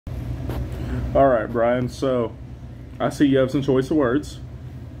All right, Brian. So, I see you have some choice of words.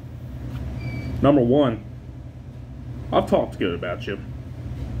 Number one, I've talked good about you.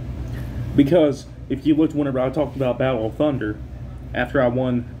 Because if you looked whenever I talked about Battle of Thunder, after I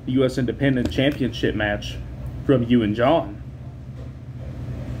won the U.S. Independent Championship match from you and John,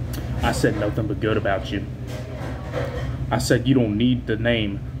 I said nothing but good about you. I said you don't need the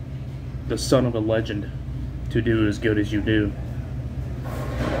name, the son of a legend, to do as good as you do.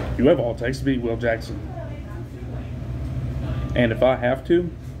 You have all it takes to beat Will Jackson. And if I have to,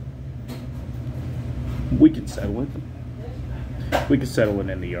 we can settle it. We can settle it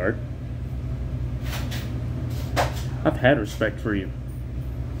in the yard. I've had respect for you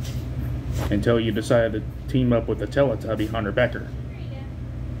until you decided to team up with the Teletubby Hunter Becker.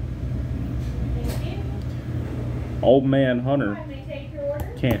 Old man Hunter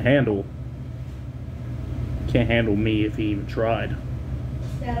can't handle me if he even tried.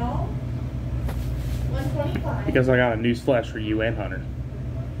 Is that all? 125. Because I got a news flash for you and Hunter.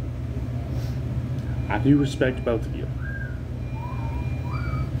 I do respect both of you.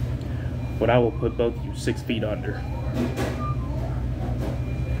 But I will put both of you 6 feet under.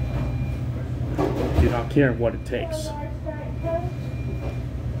 Do not care what it takes.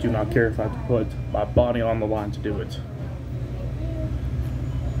 Do not care if I have to put my body on the line to do it.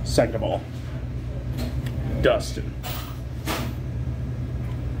 Second of all, Dustin.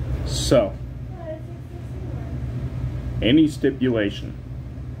 So, any stipulation,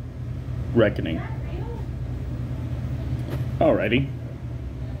 reckoning. Alrighty.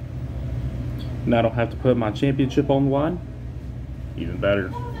 Now I don't have to put my championship on the line. Even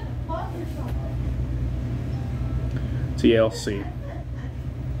better. TLC.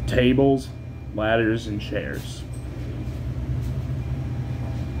 Tables, ladders, and chairs.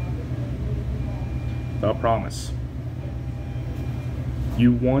 I promise.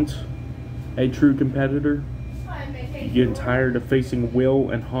 You want a true competitor? You getting tired of facing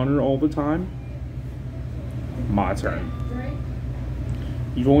Will and Hunter all the time? My turn.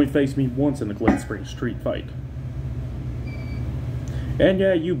 You've only faced me once in the Glen Springs Street fight. And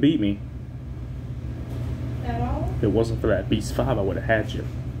yeah, you beat me. If it wasn't for that Beast 5, I would have had you.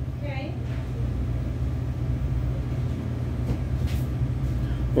 Okay.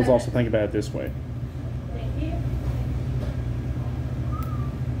 Let's also think about it this way. Thank you.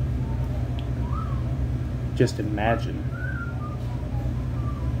 Just imagine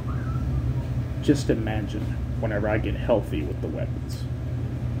whenever I get healthy with the weapons.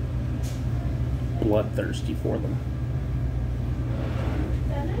 Bloodthirsty for them.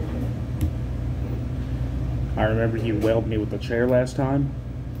 I remember you wailed me with the chair last time.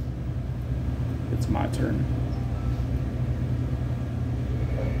 It's my turn.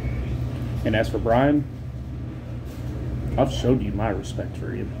 And as for Brian, I've showed you my respect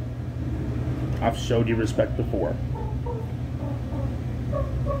for you. I've showed you respect before.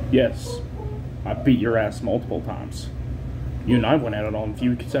 Yes, I beat your ass multiple times. You and I went at it on a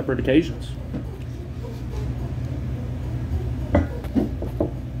few separate occasions.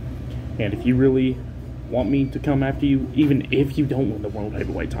 And if you really want me to come after you, even if you don't win the World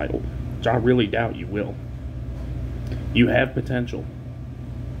Heavyweight title, which I really doubt you will, you have potential.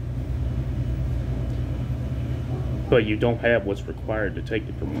 But you don't have what's required to take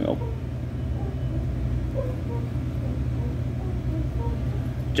it from Will.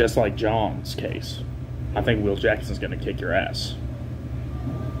 Just like John's case, I think Will Jackson's going to kick your ass.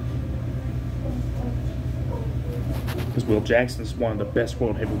 Because Will Jackson's one of the best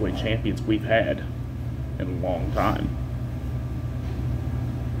World Heavyweight champions we've had in a long time.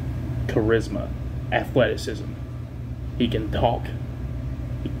 Charisma, athleticism. He can talk.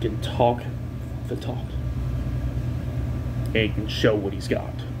 He can talk the talk. And he can show what he's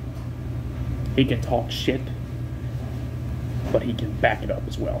got. He can talk shit, but he can back it up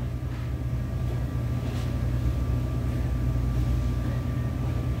as well.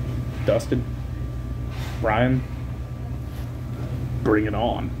 Dustin, Brian, bring it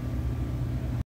on.